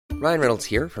Ryan Reynolds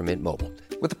here from Mint Mobile.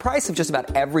 With the price of just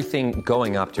about everything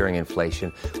going up during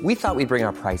inflation, we thought we'd bring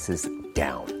our prices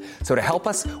down. So to help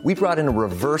us, we brought in a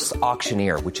reverse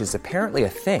auctioneer, which is apparently a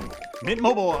thing. Mint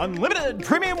Mobile Unlimited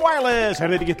Premium Wireless. How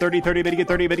to get 30, 30, bit to get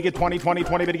 30, bit to get 20, 20,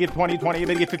 20, bit to get 20, 20,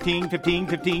 bit to get 15, 15,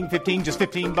 15, 15, just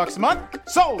 $15 a month?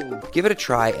 Sold! Give it a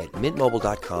try at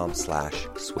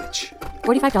mintmobile.com/switch.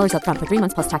 $45 up front for 3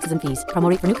 months plus taxes and fees. Promo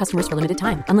rate for new customers for limited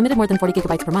time. Unlimited more than 40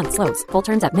 gigabytes per month. Slows full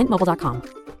terms at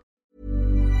mintmobile.com.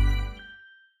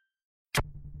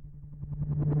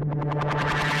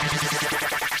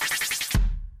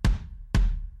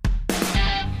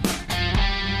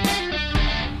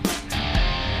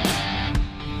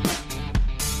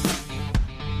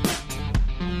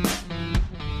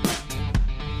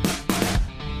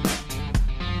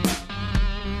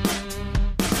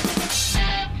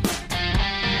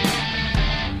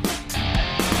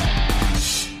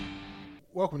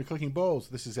 Welcome to Clicking Balls.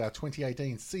 This is our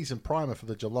 2018 season primer for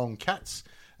the Geelong Cats.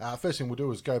 First thing we'll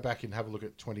do is go back and have a look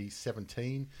at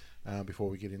 2017 before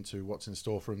we get into what's in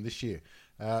store for them this year.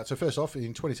 So first off,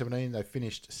 in 2017, they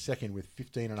finished second with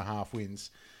 15.5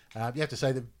 wins. You have to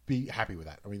say they'd be happy with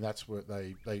that. I mean, that's what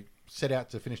they set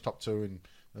out to finish top two, and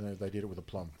they did it with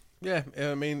aplomb. Yeah,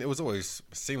 I mean, it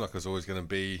seemed like it was always going to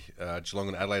be Geelong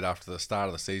and Adelaide after the start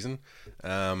of the season,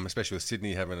 especially with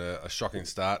Sydney having a shocking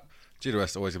start.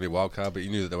 GWS always going to be a wild card, but you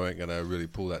knew that they weren't going to really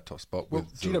pull that top spot. Well,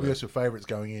 GWS were favourites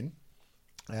going in,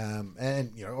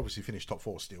 and obviously finished top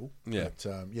four still. Yeah,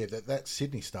 but that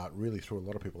Sydney start really threw a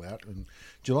lot of people out, and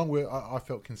Geelong I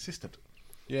felt consistent.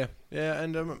 Yeah,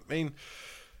 and I mean,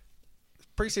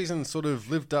 pre-season sort of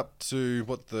lived up to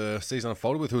what the season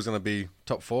unfolded with. Who was going to be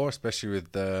top four, especially with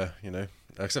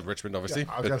except Richmond, obviously.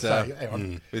 Yeah, I was going to say, hang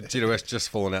on. With GWS just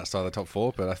falling outside the top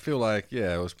four, but I feel like,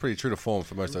 it was pretty true to form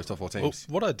for most of those top four teams.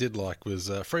 Well, what I did like was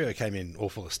Freo came in all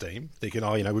full of steam, thinking,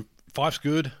 Fife's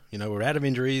good, we're out of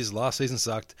injuries, last season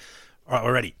sucked, all right,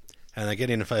 we're ready. And they get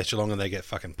in and face Geelong and they get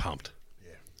fucking pumped.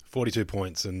 Yeah. 42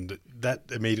 points, and that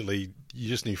immediately, you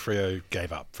just knew Freo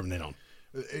gave up from then on.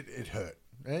 It hurt.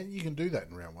 And you can do that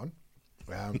in round one.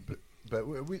 But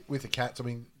with the Cats, I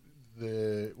mean,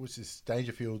 was this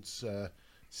Dangerfield's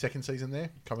second season there,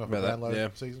 coming off a Brownlow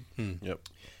season? Yep.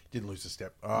 Didn't lose a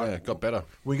step. Got better.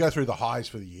 We go through the highs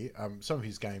for the year. Some of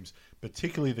his games,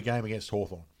 particularly the game against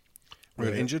Hawthorn.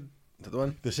 Were injured? Is that the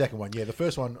one? The second one, yeah. The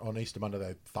first one on Easter Monday,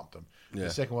 they thumped him. Yeah. The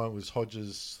second one was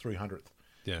Hodges' 300th.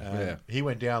 Yeah. He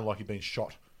went down like he'd been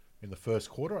shot in the first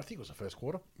quarter. I think it was the first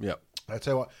quarter. Yep. I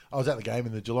tell you what, I was at the game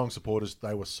and the Geelong supporters,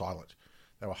 they were silent.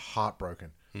 They were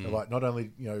heartbroken. They're like, not only,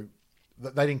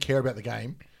 they didn't care about the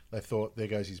game, they thought, there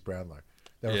goes his Brownlow.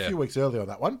 They were a few weeks earlier on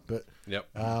that one, but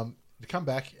to come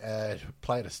back and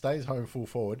play at a stays home full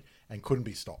forward and couldn't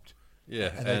be stopped.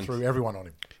 Yeah. And they threw everyone on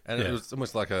him. And it was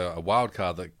almost like a wild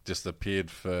card that just appeared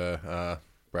for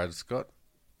Brad Scott.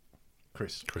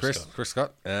 Chris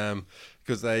Scott.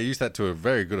 Because they used that to a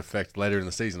very good effect later in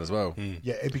the season as well.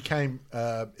 Yeah, it became,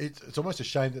 it's almost a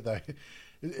shame that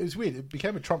it was weird. It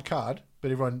became a trump card,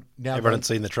 but everyone had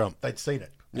seen the trump. They'd seen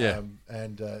it. Yeah.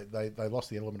 And they lost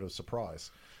the element of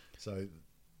surprise. So,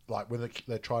 like, when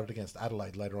they tried it against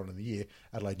Adelaide later on in the year,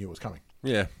 Adelaide knew it was coming.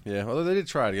 Yeah. Although they did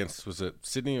try it against, was it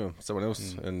Sydney or someone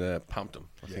else, and pumped them.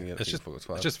 I think it's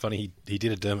just funny. He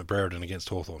did a Dermot Brereton against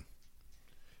Hawthorn.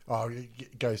 Oh,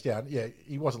 it goes down. Yeah,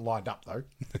 he wasn't lined up, though.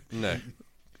 No.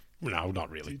 No, not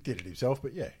really. He did it himself,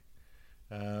 but yeah.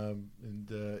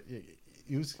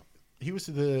 He was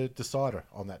the decider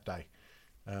on that day,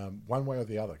 one way or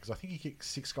the other, because I think he kicked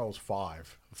 6 goals,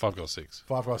 5. 5 goals, 6.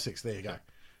 5 goals, 6, there you go.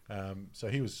 So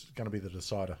he was going to be the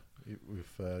decider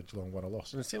if Geelong won or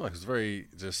lost. And it seemed like it was very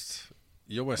just...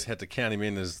 You almost had to count him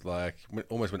in as like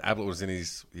almost when Ablett was in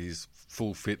his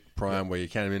full fit prime, where you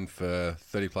count him in for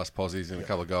 30-plus posies and a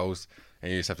couple of goals,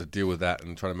 and you just have to deal with that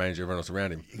and try to manage everyone else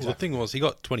around him. Exactly. Well, the thing was, he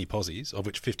got 20 posies, of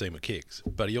which 15 were kicks,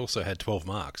 but he also had 12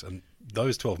 marks, and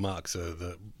those 12 marks are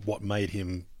what made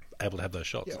him able to have those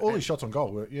shots. Yeah, all his shots on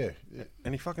goal were,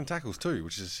 And he fucking tackles too,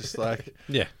 which is just like...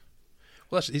 Yeah.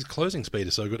 Well, actually, his closing speed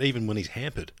is so good, even when he's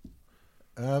hampered.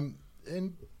 And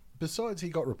besides he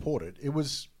got reported, it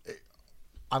was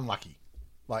unlucky.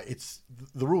 Like, it's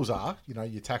the rules are,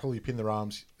 you tackle, you pin their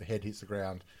arms, the head hits the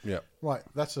ground. Yeah. Right,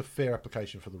 that's a fair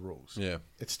application for the rules. Yeah.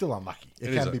 It's still unlucky. It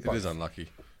is unlucky,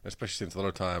 especially since a lot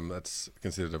of time that's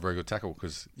considered a very good tackle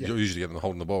because you're usually getting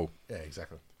holding the ball. Yeah,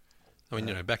 exactly. I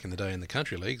mean, back in the day in the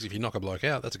country leagues, if you knock a bloke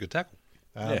out, that's a good tackle.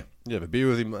 But be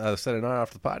with him Saturday night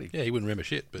after the party. Yeah, he wouldn't remember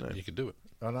shit, but you could do it.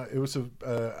 I know, it was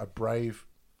a brave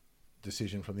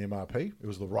decision from the MRP. It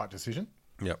was the right decision.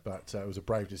 Yep. But it was a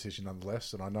brave decision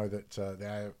nonetheless, and I know that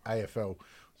the AFL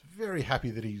was very happy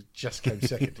that he just came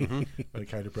second when it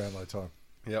came to Brownlow time.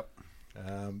 Yep.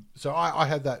 So I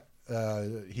had that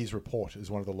his report as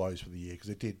one of the lows for the year because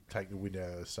it did take the wind out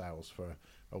of the sails for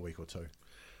a week or two.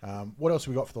 What else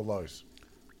have we got for the lows?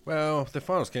 Well, the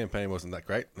finals campaign wasn't that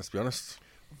great, let's be honest.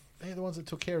 They're the ones that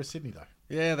took care of Sydney, though.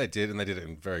 Yeah, they did, and they did it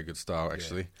in very good style,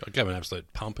 actually. I gave an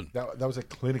absolute pumping. That was a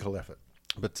clinical effort.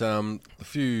 But the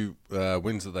few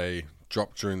wins that they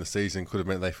dropped during the season could have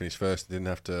meant they finished first and didn't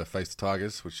have to face the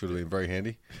Tigers, which should have been very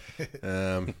handy.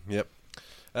 Yep.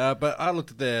 But I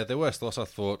looked at their worst loss, I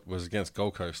thought, was against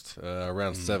Gold Coast,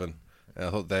 round 7. I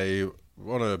thought they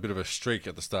were on a bit of a streak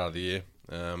at the start of the year.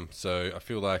 So I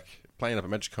feel like playing up at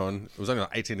Magicon, it was only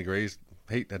like 18 degrees.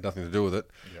 Heat had nothing to do with it.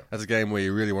 Yep. That's a game where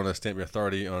you really want to stamp your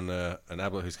authority on an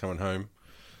Ablett who's coming home.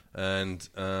 And,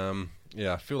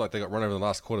 I feel like they got run over in the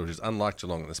last quarter, which is unlike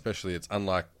Geelong, and especially it's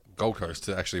unlike Gold Coast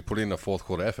to actually put in a fourth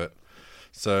quarter effort.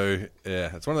 So,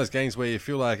 it's one of those games where you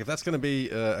feel like if that's going to be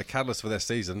a catalyst for their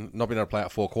season, not being able to play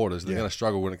out 4 quarters, they're going to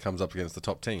struggle when it comes up against the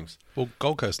top teams. Well,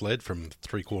 Gold Coast led from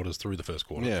 3 quarters through the first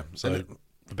quarter. Yeah. So,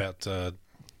 about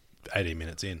 18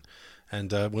 minutes in.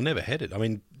 And we're never headed. I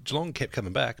mean, Geelong kept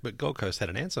coming back, but Gold Coast had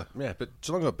an answer. Yeah, but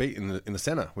Geelong got beat in the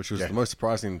centre, which was the most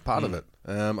surprising part of it.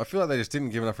 I feel like they just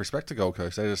didn't give enough respect to Gold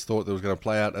Coast. They just thought they was going to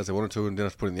play out as they wanted to and didn't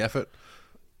have to put in the effort.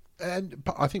 And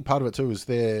I think part of it too is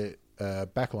their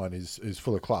backline is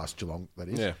full of class, Geelong, that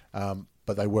is. Yeah.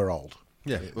 But they were old.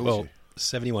 Yeah. Well,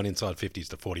 71 inside 50s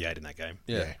to 48 in that game.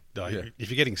 Yeah. If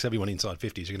you're getting 71 inside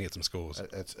 50s, you're going to get some scores.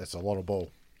 It's a lot of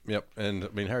ball. Yep, and I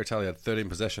mean Harry Talley had 13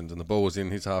 possessions, and the ball was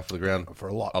in his half of the ground for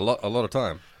a lot of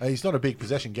time. He's not a big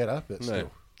possession getter, but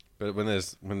still. But when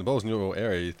the ball's in your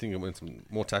area, you think it wins some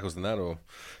more tackles than that, or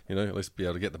at least be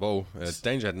able to get the ball.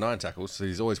 Danger had 9 tackles, so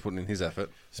he's always putting in his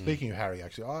effort. Speaking of Harry,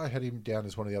 actually, I had him down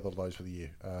as one of the other lows for the year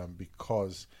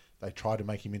because they tried to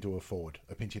make him into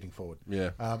a pinch hitting forward. Yeah.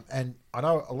 And I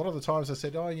know a lot of the times I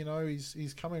said,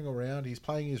 he's coming around, he's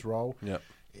playing his role. Yeah.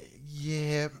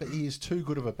 Yeah, but he is too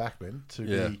good of a backman to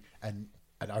be an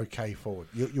okay forward.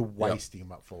 You're wasting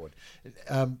him up forward.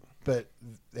 But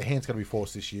the hand's going to be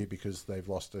forced this year because they've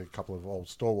lost a couple of old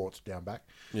stalwarts down back.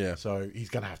 Yeah. So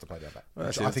he's going to have to play down back, Well,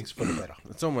 which I think is for the better.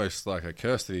 It's almost like a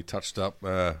curse that he touched up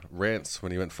Rance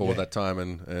when he went forward that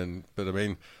time. But I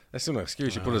mean, that's still no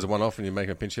excuse. You put it as a one-off and you make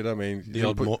him a pinch hitter. I mean, the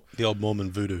old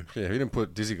Mormon voodoo. Yeah, he didn't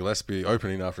put Dizzy Gillespie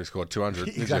opening after he scored 200.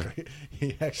 Exactly.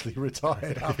 He actually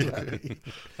retired after that.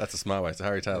 That's a smart way. So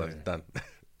Harry Taylor, done.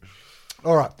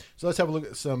 All right. So let's have a look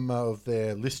at some of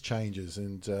their list changes.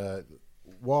 And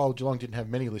while Geelong didn't have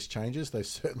many list changes, they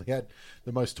certainly had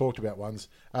the most talked about ones.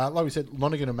 Like we said,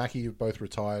 Lonergan and Mackie have both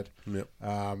retired. Yep.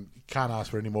 Can't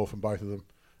ask for any more from both of them,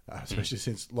 especially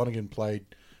since Lonergan played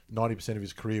 90% of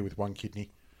his career with one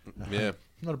kidney. Yeah.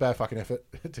 Not a bad fucking effort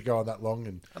to go on that long.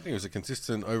 And I think he was a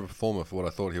consistent overperformer for what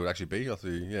I thought he would actually be. I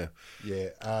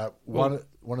thought,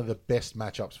 one of the best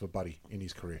matchups for Buddy in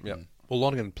his career. Yeah. Well,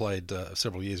 Lonergan played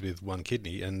several years with one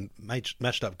kidney and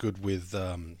matched up good with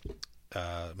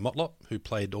Motlop, who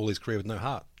played all his career with no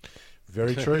heart.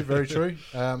 Very true, very true.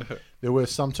 There were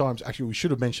some times, actually, we should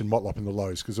have mentioned Motlop in the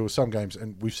lows because there were some games,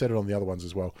 and we've said it on the other ones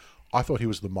as well. I thought he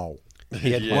was the mole.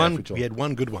 He had one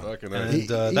good one, and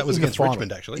that was against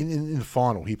Richmond, actually. In the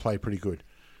final, he played pretty good.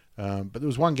 But there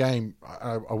was one game,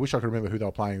 I wish I could remember who they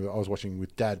were playing. I was watching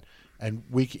with Dad, and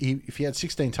if he had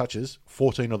 16 touches,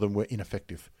 14 of them were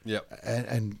ineffective. Yep.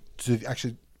 And to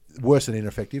actually, worse than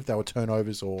ineffective, they were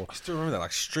turnovers or... I still remember that,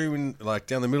 like streaming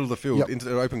down the middle of the field into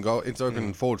the open goal, into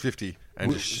open forward 50,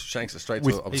 and just shanks it straight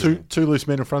to the opposition. Two loose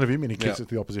men in front of him, and he kicks it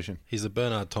to the opposition. He's the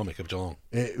Bernard Tomic of Geelong.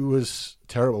 It was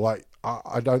terrible. Like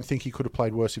I don't think he could have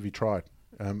played worse if he tried,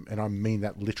 and I mean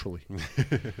that literally.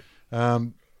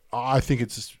 I think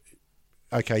it's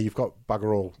okay. You've got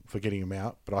bugger all for getting him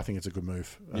out, but I think it's a good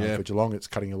move for Geelong. It's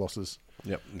cutting your losses.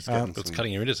 Yep, it's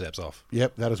cutting your intercepts off.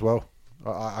 Yep, that as well.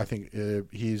 I think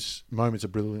his moments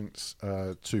of brilliance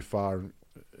too far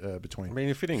between. I mean,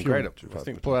 you're fitting great up. I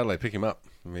think Port Adelaide pick him up.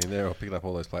 I mean, they're all picking up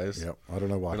all those players. Yep, I don't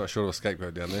know why. They're not short of a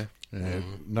scapegoat down there.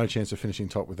 No chance of finishing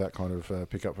top with that kind of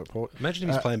pickup at Port. Imagine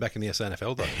if he's playing back in the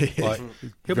SANFL, though. Like,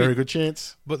 good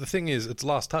chance. But the thing is, it's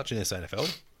last touch in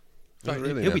SANFL.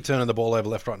 Really, he'll be turning the ball over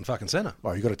left, right, and fucking centre.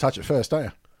 Well, you've got to touch it first, don't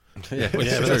you? Yeah, but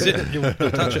that's it. You'll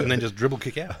touch it and then just dribble,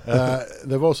 kick out.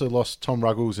 They've also lost Tom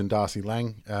Ruggles and Darcy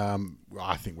Lang.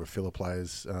 I think we're filler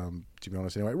players, to be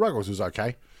honest. Anyway, Ruggles was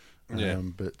okay.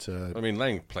 But I mean,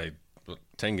 Lang played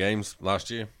 10 games last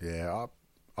year. Yeah,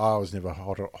 I was never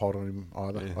hot on him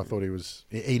either. Yeah. I thought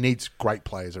he needs great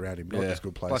players around him, not just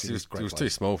good players. Plus, he was too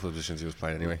small for the positions he was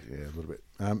playing anyway. Yeah, a little bit.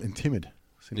 And timid.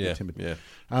 Timid. Yeah.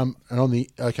 And on the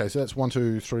so that's 1,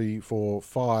 2, 3, 4,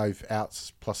 5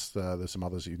 outs plus there's some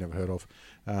others that you've never heard of.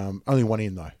 Only one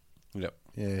in though. Yep.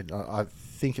 Yeah, I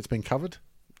think it's been covered.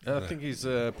 I think he's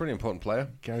a pretty important player.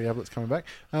 Gary Ablett's coming back.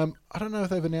 I don't know if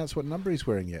they've announced what number he's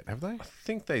wearing yet, have they? I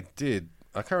think they did.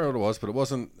 I can't remember what it was, but it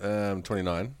wasn't 29.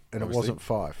 And obviously. it wasn't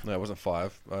 5. No, it wasn't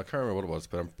 5. I can't remember what it was,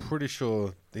 but I'm pretty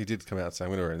sure he did come out saying,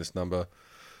 I'm going to wear this number.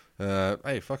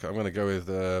 Hey, fuck it, I'm going to go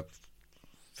with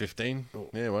 15.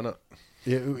 Yeah, why not?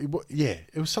 Yeah,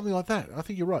 it was something like that. I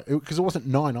think you're right. Because it wasn't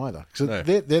 9 either. Because No.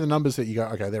 they're the numbers that you go,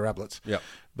 okay, they're Ablett's. Yeah.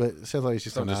 But it sounds like he's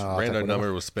just Some on just random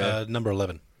number was spare. Number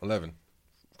 11. 11.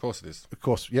 Of course it is. Of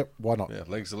course, yep, why not? Yeah,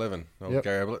 legs 11. Old Yep.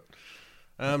 Gary Ablett.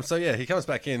 So, yeah, he comes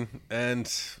back in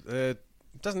and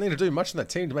doesn't need to do much in that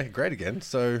team to make it great again.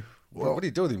 So, what do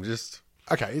you do with him? Just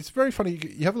Okay, it's very funny.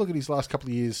 You have a look at his last couple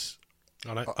of years.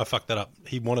 Oh, no, I fucked that up.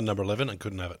 He wanted number 11 and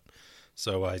couldn't have it.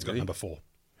 So he's got Really? number 4.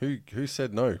 who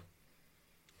said no?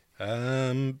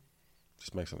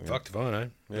 Just make something Fucked up. if I know.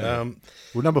 Yeah.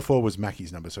 Well, number 4 was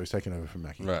Mackie's number, so he's taken over from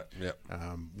Mackie. Right, yeah.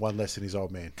 One less than his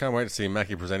old man. Can't wait to see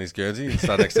Mackie present his Guernsey and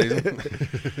start next season.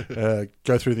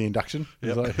 Go through the induction.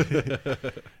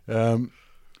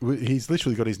 He's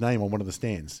literally got his name on one of the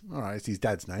stands. All right, it's his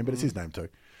dad's name, but it's his name too.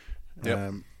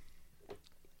 Yep.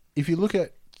 If you look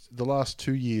at the last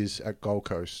 2 years at Gold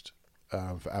Coast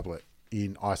for Ablett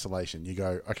in isolation, you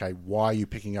go, okay, why are you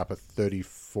picking up a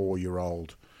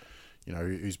 34-year-old,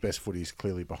 whose best footy is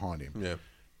clearly behind him? Yeah.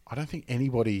 I don't think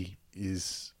anybody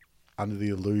is under the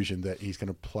illusion that he's going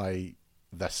to play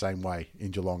the same way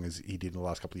in Geelong as he did in the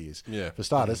last couple of years. Yeah. For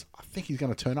starters, I think he's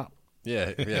going to turn up.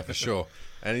 Yeah, for sure.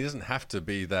 And he doesn't have to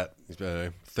be that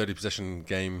 30 possession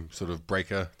game sort of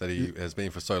breaker that he has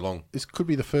been for so long. This could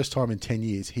be the first time in 10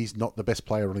 years he's not the best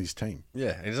player on his team.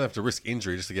 Yeah, and he doesn't have to risk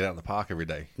injury just to get out in the park every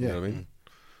day. You know what I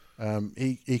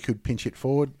mean? He could pinch hit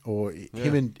forward, or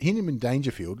him and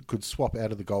Dangerfield could swap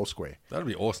out of the goal square. That'd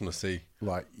be awesome to see.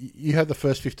 Like, you have the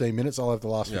first 15 minutes, I'll have the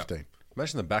last Yeah. 15.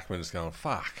 Imagine the backman just going,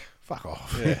 fuck. Fuck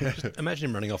off. Just imagine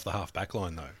him running off the half back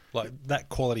line, though. Like, that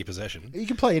quality possession. He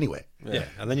can play anywhere. Yeah.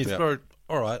 And then you throw,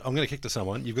 all right, I'm going to kick to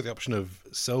someone. You've got the option of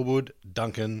Selwood,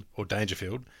 Duncan, or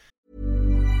Dangerfield.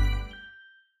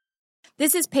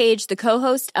 This is Paige, the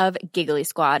co-host of Giggly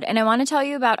Squad, and I want to tell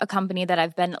you about a company that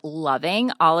I've been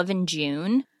loving, Olive &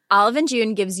 June. Olive &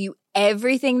 June gives you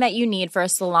everything that you need for a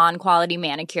salon-quality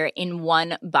manicure in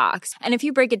one box. And if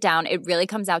you break it down, it really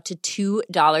comes out to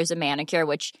 $2 a manicure,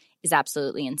 which is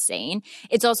absolutely insane.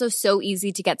 It's also so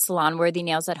easy to get salon-worthy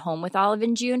nails at home with Olive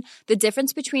 & June. The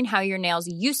difference between how your nails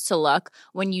used to look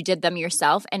when you did them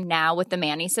yourself and now with the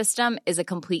Mani system is a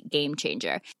complete game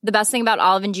changer. The best thing about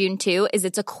Olive & June, too, is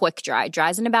it's a quick dry.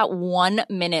 Dries in about 1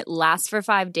 minute, lasts for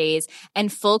 5 days,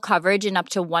 and full coverage in up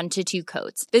to 1 to 2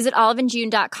 coats. Visit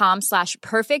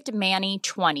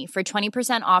oliveandjune.com/perfectmani20 for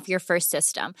 20% off your first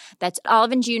system. That's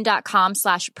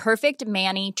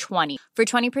oliveandjune.com/perfectmani20 for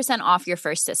 20% off your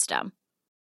first system.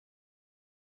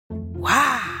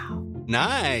 Wow.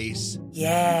 Nice.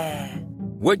 Yeah.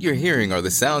 What you're hearing are the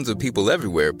sounds of people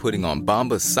everywhere putting on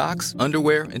Bombas socks,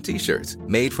 underwear, and T-shirts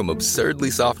made from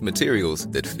absurdly soft materials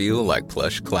that feel like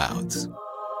plush clouds.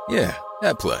 Yeah,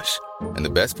 that plush. And the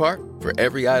best part? For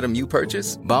every item you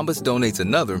purchase, Bombas donates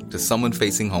another to someone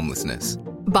facing homelessness.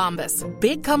 Bombas.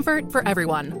 Big comfort for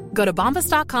everyone. Go to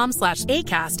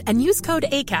bombas.com/ACAST and use code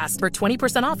ACAST for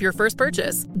 20% off your first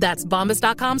purchase. That's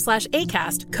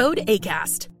bombas.com/ACAST. Code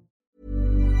ACAST.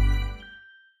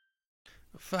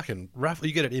 Fucking rough.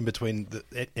 You get it in between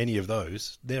any of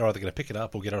those, they're either going to pick it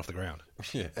up or get it off the ground.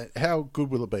 Yeah. How good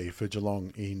will it be for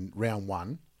Geelong in round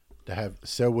 1 to have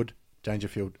Selwood,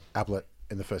 Dangerfield, Ablett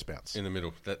in the first bounce? In the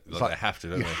middle. They like, have to,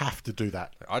 don't You they? have to do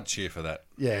that. I'd cheer for that.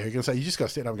 Yeah, you're going to say, you just got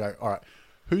to sit up and go, all right,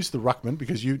 who's the ruckman?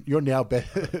 Because you're now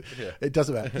better. It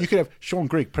doesn't matter. You could have Sean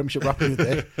Grigg, Premiership ruckman in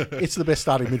there. It's the best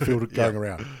starting midfielder going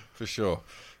around. For sure.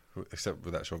 Except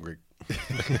without Sean Grigg.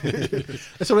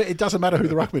 So it doesn't matter who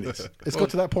the ruckman is. It's got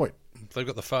to that point. They've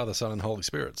got the Father, Son, and Holy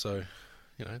Spirit, so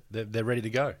they're ready to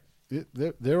go. Yeah,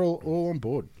 they're all on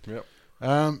board. Yep.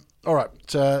 All right,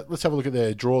 let's have a look at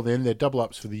their draw then. Their double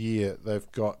ups for the year. They've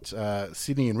got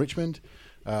Sydney and Richmond,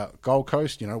 Gold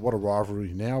Coast. What a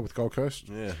rivalry now with Gold Coast.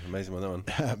 Yeah, amazing on that one.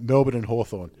 Melbourne and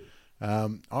Hawthorn.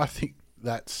 I think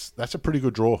that's a pretty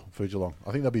good draw for Geelong.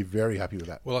 I think they'll be very happy with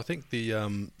that. Well, I think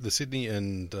the Sydney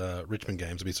and Richmond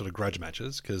games will be sort of grudge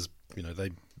matches because they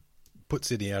put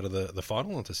Sydney out of the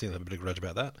final, and to Sydney have a bit of grudge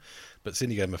about that. But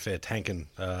Sydney gave them a fair tanking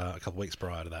a couple of weeks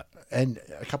prior to that, and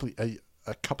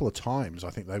a couple of times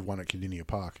I think they've won at Kardinia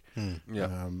Park,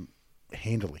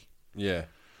 handily. Yeah.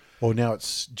 Or now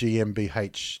it's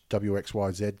GmbH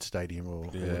WXYZ Stadium, or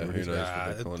whatever it is. Who knows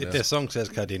what they call it if now. their song says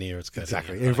Cardinia, it's Cardinia.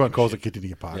 Exactly. Everyone calls it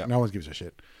Kardinia Park. Yep. No one gives a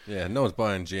shit. Yeah, no one's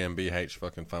buying GmbH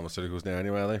fucking pharmaceuticals now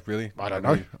anyway, are they? Really? I don't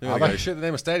know. They're going to go, shit, the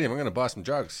name of stadium, I'm going to buy some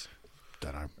drugs.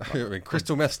 don't know. I mean,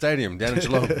 Crystal Meth Stadium down in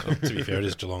Geelong. To be fair, it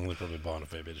is Geelong. They're probably buying a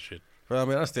fair bit of shit. Well, I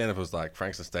mean, I understand if it was like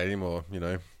Frankston Stadium or,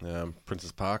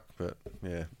 Princess Park, but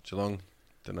yeah, Geelong,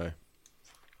 don't know.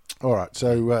 All right,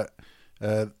 so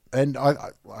and I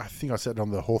think I said it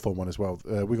on the Hawthorn one as well.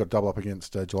 We got double up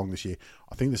against Geelong this year.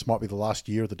 I think this might be the last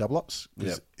year of the double ups.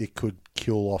 It could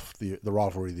kill off the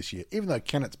rivalry this year, even though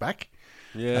Kennett's back.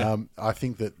 Yeah, I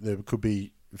think that there could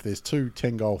be, if there's 2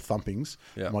 10-goal thumpings.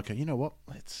 Yeah. I might go, you know what?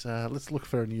 Let's look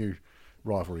for a new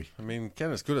rivalry. I mean,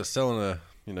 Kennett's good at selling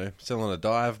a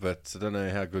dive, but I don't know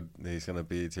how good he's going to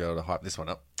be to be able to hype this one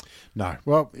up. No,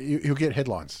 well, he'll get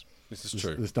headlines. This is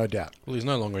true. There's no doubt. Well, he's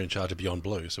no longer in charge of Beyond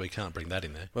Blue, so he can't bring that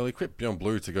in there. Well, he quit Beyond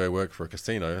Blue to go work for a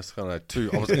casino. It's kind of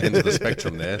 2 opposite ends of the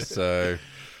spectrum there. So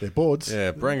they're boards.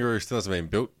 Yeah, Barangaroo still hasn't been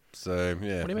built. So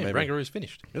yeah, What do you mean? Barangaroo's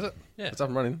finished. Is it? Yeah. It's up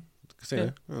and running. The casino.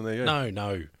 Yeah. Oh, there you go.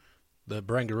 No. The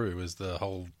Barangaroo is the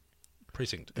whole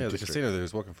precinct. Yeah, the casino that he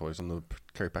was working for. He's on the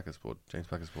Kerry Packer's board, James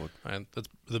Packer's board. And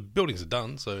the buildings are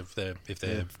done, so if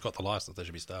they've got the license, they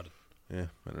should be started. Yeah,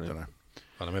 I don't know. I don't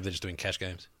know, maybe they're just doing cash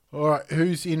games. All right,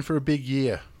 who's in for a big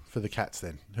year for the Cats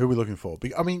then? Who are we looking for?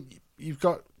 I mean, you've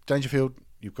got Dangerfield,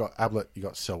 you've got Ablett, you've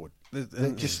got Selwood.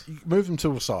 Just move them to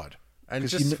the side. And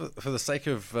just for the sake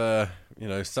of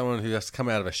someone who has to come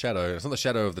out of a shadow, it's not the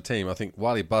shadow of the team. I think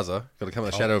Wiley Buzzer got to come out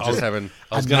of the shadow of just having.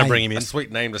 I was going to bring him in. A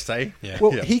sweet name to say. Yeah.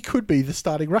 Well, he could be the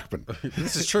starting ruckman.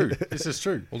 This is true. This is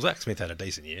true. Well, Zach Smith had a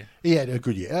decent year. He had a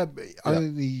good year.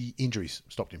 Only the injuries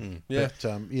stopped him. Yeah.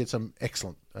 But he had some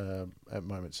excellent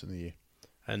moments in the year.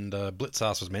 And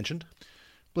Blitzarves was mentioned.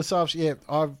 Blitzarves, yeah,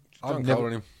 I've never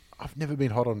on him. I've never been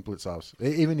hot on Blitzarves,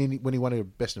 even when he won a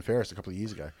Best and Fairest a couple of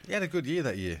years ago. He had a good year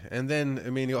that year, and then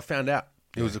he got found out.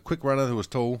 He was a quick runner who was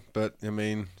tall, but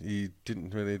he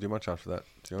didn't really do much after that.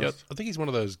 To be honest. I think he's one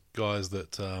of those guys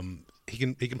that he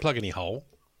can plug any hole,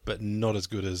 but not as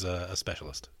good as a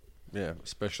specialist. Yeah,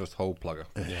 specialist hole plugger.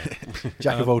 Yeah.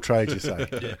 Jack of all trades, you say.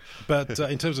 Yeah. But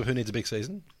in terms of who needs a big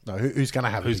season, no, who's going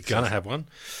to have? Who's going to have one?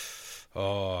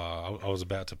 Oh, I was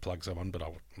about to plug someone, but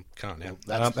I can't now.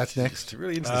 That's next.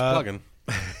 Really into this plugging.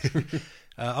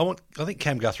 I think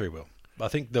Cam Guthrie will. I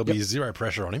think there'll be zero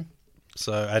pressure on him.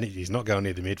 And he's not going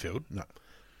near the midfield. No.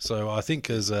 So I think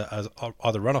as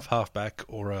either run off halfback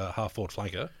or a half forward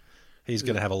flanker, he's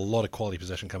going to have a lot of quality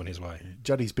possession coming his way.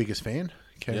 Juddy's biggest fan,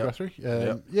 Cam Guthrie.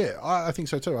 Yeah, I think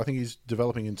so too. I think he's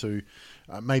developing into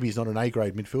maybe he's not an A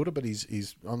grade midfielder, but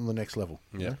he's on the next level.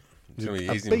 Yeah,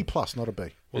 he's a B plus, not a B.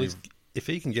 Well, if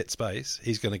he can get space,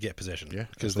 he's going to get possession. Yeah,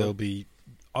 because there'll be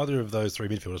either of those 3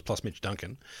 midfielders plus Mitch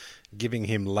Duncan giving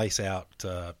him lace out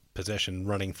possession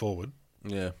running forward.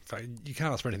 Yeah, you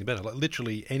can't ask for anything better. Like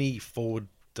literally any forward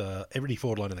line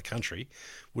in the country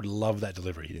would love that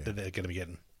delivery that they're going to be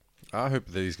getting. I hope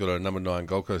that he's got a number 9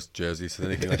 Gold Coast jersey, so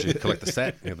then he can actually collect the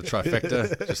set. You have the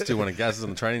trifecta, just steal one of Gaz's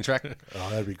on the training track. Oh,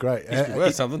 that'd be great. He's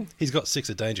worth something. He's got 6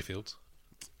 at Dangerfields.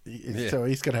 So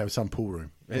he's going to have some pool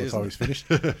room by the time he's finished.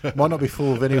 Might not be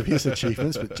full of any of his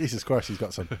achievements, but Jesus Christ, he's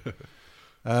got some.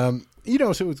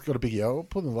 Who's got a big year? I'll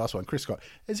put in the last one, Chris Scott.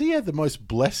 Has he had the most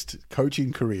blessed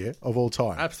coaching career of all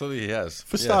time? Absolutely, he has.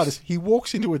 For starters, he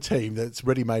walks into a team that's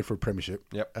ready-made for a premiership.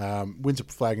 Yep. Wins a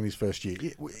flag in his first year.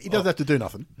 He doesn't have to do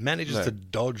nothing. Manages to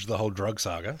dodge the whole drug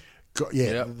saga.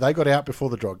 They got out before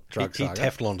the drug saga. He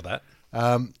Tefloned that.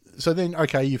 So then,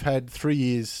 okay, you've had 3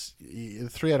 years,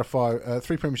 3 out of 5,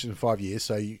 3 premierships in 5 years.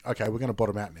 So, we're going to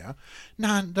bottom out now.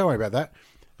 No, don't worry about that.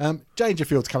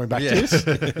 Dangerfield's coming back to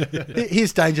us.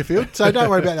 Here's Dangerfield, so don't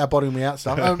worry about that bottoming out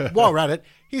stuff. While we're at it,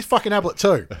 here's fucking Ablett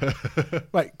too.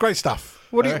 Mate, great stuff.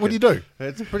 What do you do?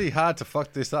 It's pretty hard to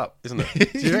fuck this up, isn't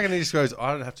it? Do you reckon he just goes,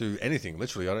 I don't have to do anything.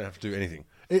 Literally, I don't have to do anything.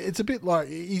 It's a bit like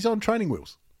he's on training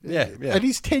wheels. Yeah. And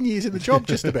he's 10 years in the job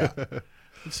just about.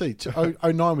 Let's see,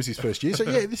 09 was his first year. So,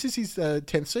 this is his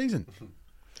 10th season.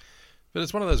 But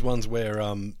it's one of those ones where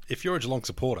if you're a Geelong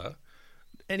supporter,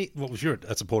 if you're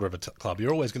a supporter of a club,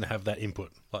 you're always going to have that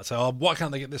input. Like, say, why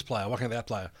can't they get this player? Why can't they that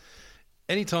player?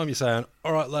 Anytime you're saying,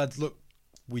 all right, lads, look,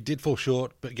 we did fall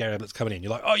short, but Gary Ablett's coming in.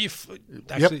 You're like,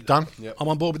 actually, done. I'm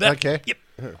on board with that. Okay. Yep.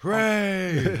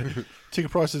 Hooray.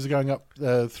 Ticket prices are going up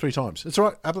 3 times. It's all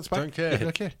right. Ablett's back. Don't care.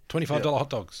 Don't care. $25 hot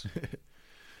dogs.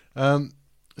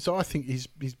 So I think he's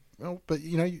well, but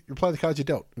you play the cards you're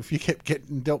dealt. If you kept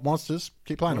getting dealt monsters,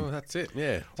 keep playing them. That's it.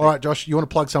 Yeah. All right, Josh, you want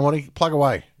to plug somebody? Plug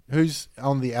away. Who's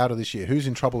on the outer this year? Who's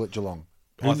in trouble at Geelong?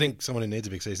 I think someone who needs a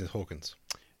big season is Hawkins.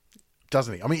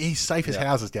 Doesn't he? I mean, he's safe as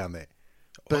houses down there.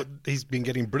 But he's been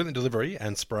getting brilliant delivery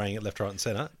and spraying it left, right and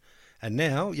centre. And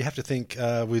now you have to think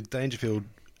with Dangerfield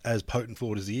as potent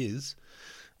forward as he is,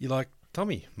 you're like,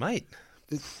 Tommy, mate,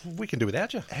 we can do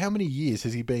without you. How many years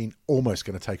has he been almost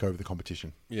going to take over the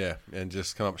competition? Yeah, and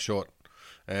just come up short.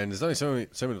 And there's only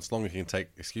so much longer you can take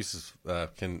excuses,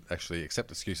 can actually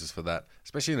accept excuses for that,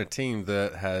 especially in a team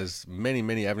that has many,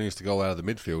 many avenues to goal out of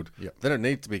the midfield. Yep. They don't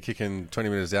need to be kicking 20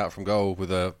 metres out from goal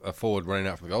with a forward running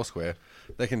out from the goal square.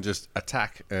 They can just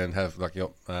attack and have, like,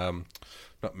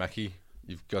 not Mackie,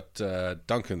 you've got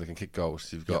Duncan that can kick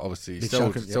goals. You've got, obviously,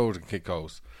 Stelwood can kick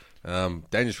goals.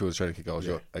 Dangerfield is trying to kick goals.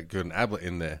 You've got an Ablett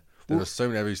in there. There's so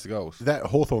many avenues to goals. That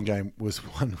Hawthorn game was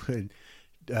one when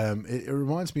it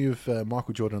reminds me of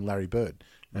Michael Jordan and Larry Bird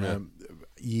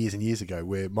years and years ago,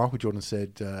 where Michael Jordan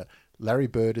said, Larry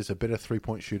Bird is a better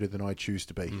three-point shooter than I choose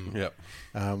to be.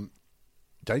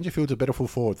 Dangerfield's a better full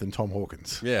forward than Tom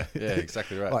Hawkins. Yeah,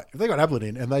 exactly right. Like, if they got Ablett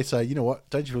in and they say, you know what,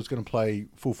 Dangerfield's going to play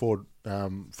full forward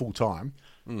full time.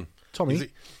 Tommy,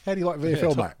 how do you like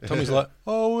VFL, mate? Tommy's like,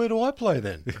 oh, where do I play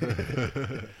then?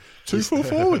 Two full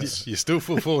forwards. You're still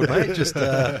full forward, mate. Just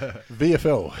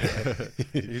VFL.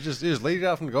 you just lead it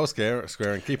out from the goal square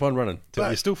and keep on running.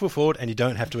 You're still full forward, and you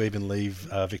don't have to even leave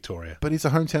Victoria. But he's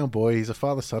a hometown boy. He's a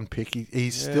father-son pick.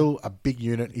 He's still a big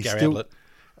unit. He's Gary still Ablett.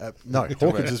 No,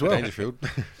 Hawkins as well. Dangerfield.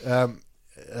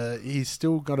 He's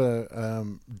still got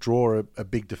to draw a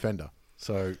big defender.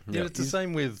 So it's the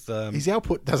same with his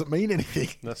output doesn't mean anything.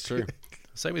 That's true.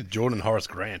 Same with Jordan Horace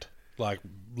Grant, like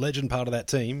legend part of that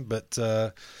team, but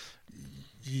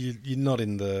you're not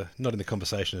in the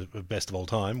conversation of best of all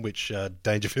time, which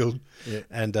Dangerfield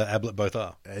and Ablett both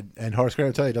are. And Horace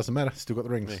Grant, I tell you, it doesn't matter. Still got the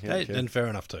rings. And fair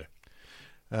enough too.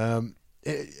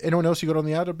 Anyone else you got on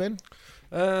the outer, Ben?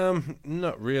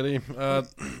 Not really.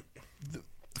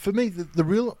 For me, the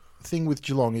real thing with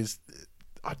Geelong is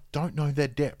I don't know their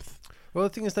depth. Well, the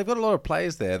thing is, they've got a lot of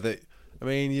players there that, I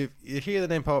mean, you hear the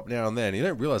name pop up now and then, and you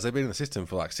don't realise they've been in the system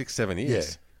for like 6-7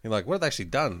 years. Yeah. You're like, what have they actually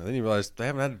done? And then you realise they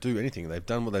haven't had to do anything. They've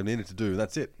done what they've needed to do, and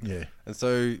that's it. Yeah. And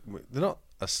so they're not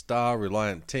a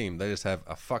star-reliant team. They just have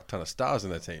a fuck ton of stars in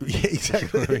their team. Yeah,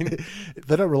 exactly. You know what I mean?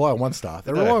 They don't rely on one star.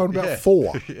 They rely on about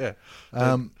four. Yeah.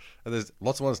 And there's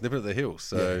lots of ones nipping at the heels.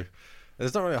 So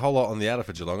there's not really a whole lot on the outer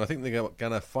for Geelong. I think they're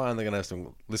going to have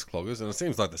some list cloggers, and it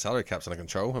seems like the salary cap's under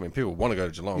control. I mean, people want to go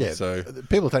to Geelong. Yeah, so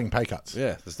people are taking pay cuts.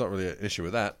 Yeah, there's not really an issue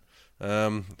with that.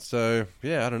 So,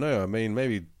 yeah, I don't know. I mean,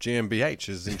 maybe GmbH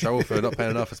is in trouble for not paying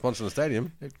enough for sponsoring the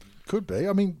stadium. It could be.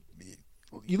 I mean,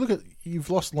 you've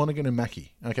lost Lonergan and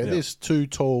Mackie. Okay, there's two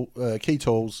key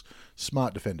talls,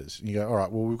 smart defenders. And you go, all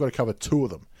right, well, we've got to cover two of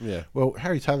them. Yeah. Well,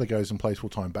 Harry Taylor goes and plays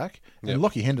full-time back, and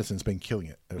Lockie Henderson's been killing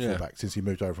it at full-back since he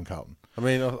moved over from Carlton. I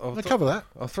mean, I'll cover that.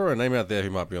 I'll throw a name out there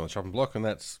who might be on the chopping block, and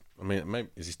that's, I mean,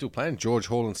 is he still playing? George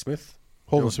Hall-and-Smith?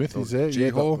 Hall-and-Smith is there. G.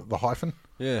 Hall. The hyphen.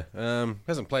 Yeah,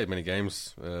 hasn't played many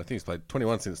games. I think he's played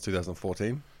 21 since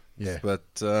 2014. Yeah. But,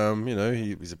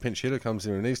 he's a pinch hitter, comes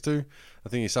in when he needs to. I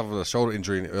think he suffered a shoulder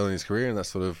injury early in his career, and that's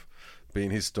sort of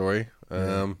been his story.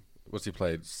 What's he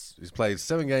played? He's played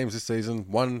 7 games this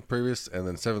season, 1 previous, and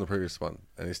then 7 the previous one.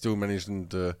 And he's still managing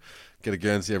to get a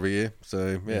Guernsey every year.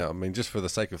 So, I mean, just for the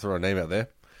sake of throwing a name out there,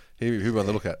 who on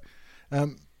the look at?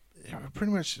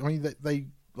 Pretty much, I mean, they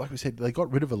like we said, they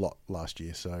got rid of a lot last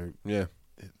year. So, they're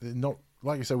not,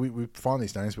 like I said, we find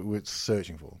these names, but we're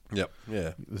searching for them. Yep,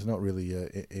 yeah. There's not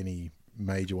really any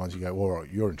major ones you go, all right,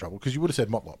 you're in trouble. Because you would have said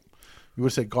Motlop. You would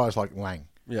have said guys like Lang.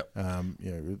 Yep.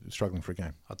 Struggling for a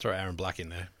game. I'd throw Aaron Black in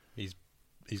there.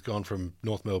 He's gone from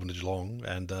North Melbourne to Geelong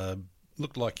and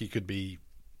looked like he could be,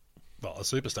 well, a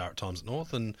superstar at times at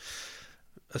North. And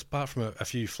apart from a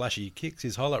few flashy kicks,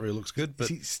 his highlight reel looks good. But is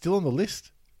he still on the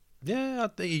list? Yeah,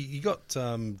 he got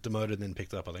demoted and then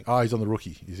picked up, I think. Oh, he's on the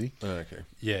rookie, is he? Oh, okay.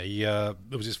 Yeah,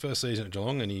 it was his first season at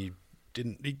Geelong, and he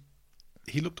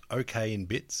looked okay in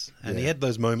bits, and he had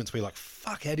those moments where you're like,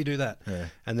 fuck, how'd he do that? Yeah.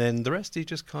 And then the rest, he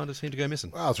just kind of seemed to go missing.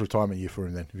 Well, it's a retirement year for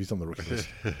him then, if he's on the rookie list.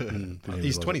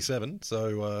 He's 27,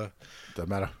 so... Don't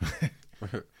matter.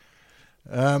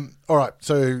 All right,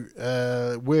 so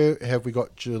where have we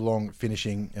got Geelong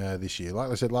finishing this year?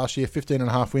 Like I said, last year,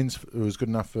 15.5 wins. It was good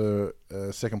enough for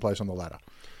second place on the ladder.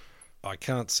 I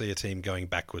can't see a team going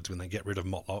backwards when they get rid of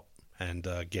Motlop and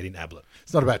get in Ablett.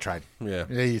 It's not a bad trade. Yeah,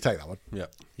 you take that one. Yeah.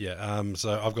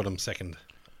 So I've got them second.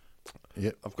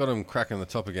 Yep. I've got them cracking the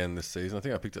top again this season. I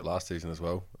think I picked it last season as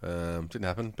well. Didn't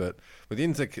happen, but with the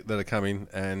ins that are coming,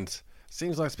 and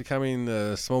seems like it's becoming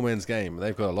a small man's game.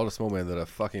 They've got a lot of small men that are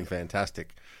fucking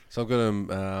fantastic. So I've got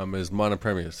them as minor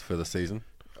premiers for the season.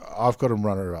 I've got them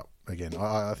runner-up again.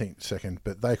 I think second,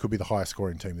 but they could be the highest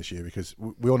scoring team this year because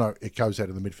we all know it goes out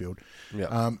of the midfield.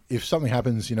 Yeah. If something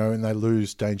happens, and they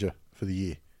lose Danger for the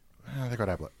year, they've got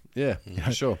Ablett. Yeah,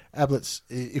 for sure. Ablett's,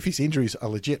 if his injuries are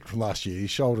legit from last year,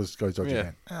 his shoulders go dodgy.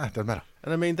 Yeah. Doesn't matter.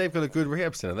 And I mean, they've got a good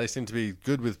rehab centre. They seem to be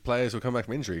good with players who come back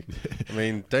from injury. I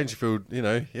mean, Dangerfield, he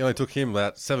only took him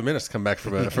about 7 minutes to come back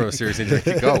from a serious injury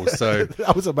to kick goals. So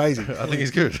that was amazing. I think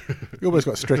he's good. You almost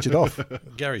got stretched off.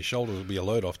 Gary's shoulders will be a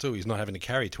load off too. He's not having to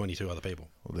carry 22 other people.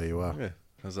 Well, there you are. Yeah,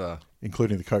 huzzah.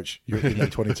 Including the coach. You're in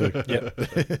 22. Yep.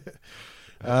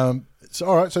 So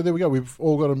all right, so there we go. We've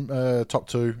all got them top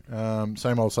two.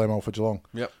 Same old for Geelong.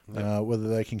 Yep. Whether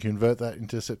they can convert that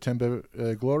into September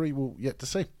glory, we'll yet to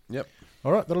see. Yep.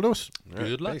 All right, that'll do us.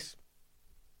 Good luck. Peace.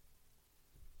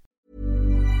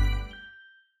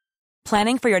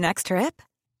 Planning for your next trip?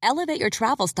 Elevate your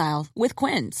travel style with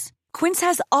Quince. Quince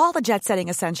has all the jet-setting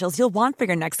essentials you'll want for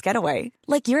your next getaway,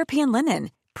 like European linen,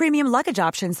 premium luggage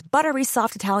options, buttery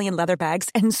soft Italian leather bags,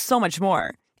 and so much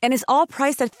more. And is all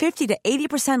priced at 50 to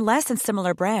 80% less than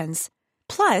similar brands.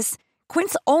 Plus,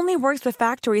 Quince only works with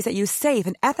factories that use safe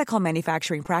and ethical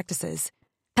manufacturing practices.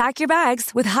 Pack your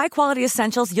bags with high-quality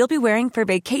essentials you'll be wearing for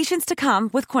vacations to come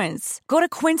with Quince. Go to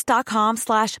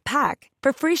quince.com/pack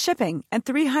for free shipping and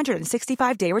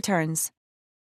 365-day returns.